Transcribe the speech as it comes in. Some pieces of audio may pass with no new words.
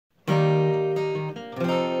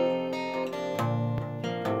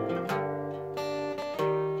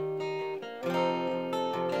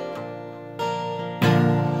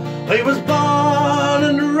I was born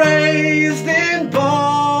and raised in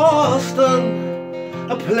Boston,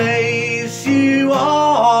 a place you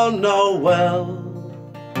all know well,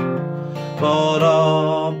 brought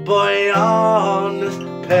up by honest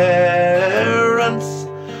parents.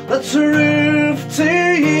 The truth to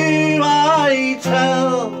you I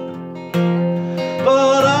tell,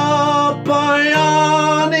 brought up by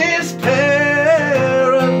honest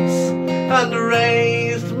parents and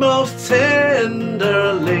raised most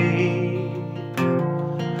tenderly,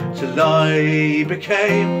 till I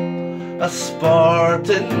became a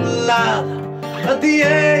sporting lad at the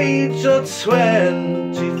age of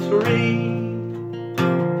 23.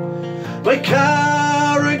 My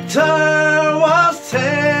character was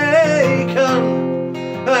taken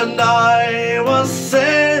and I was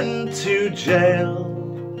sent to jail.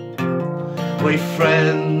 My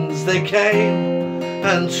friends, they came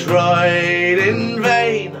and tried in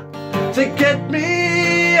vain to get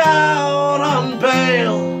me out on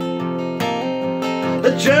bail.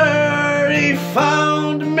 The jury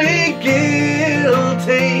found me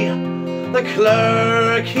guilty, the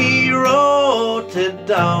clerk he wrote it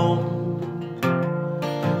down.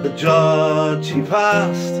 The judge he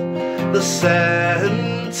passed the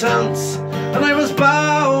sentence and I was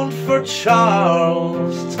bound for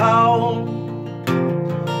Charlestown.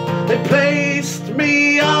 They placed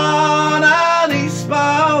me on an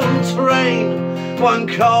eastbound train one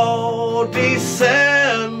cold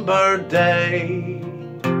December day,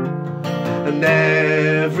 and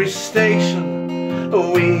every station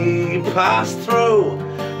we passed through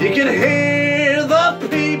you could hear the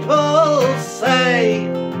people say,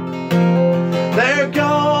 there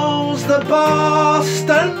goes the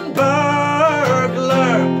Boston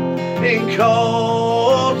burglar, in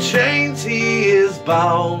cold chains he is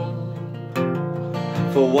bound,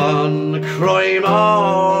 for one crime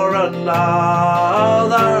or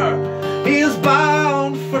another he is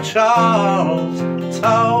bound for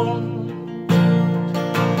Charlestown.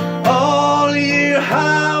 All you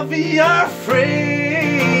have your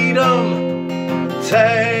freedom,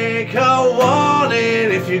 take a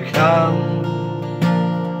warning if you can.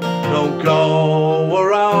 Don't go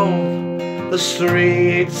around the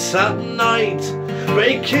streets at night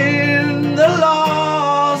breaking the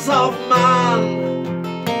laws of man,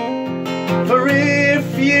 for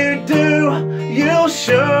if you do, you'll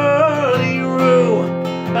surely rue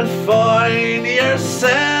and find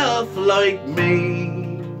yourself like me,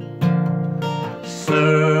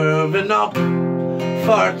 serving up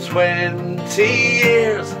for 20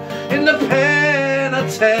 years in the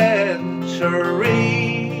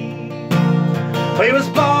penitentiary. I was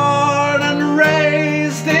born and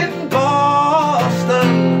raised in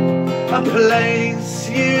Boston, a place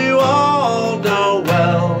you all know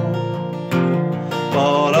well,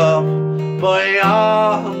 brought up by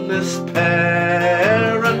honest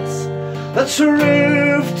parents. The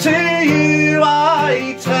truth to you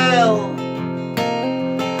I tell,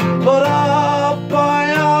 brought up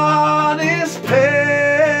by honest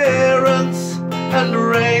parents and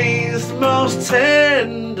raised most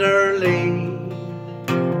tenderly,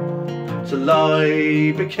 till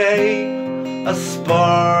I became a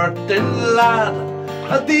sporting lad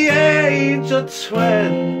at the age of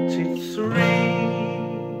 23.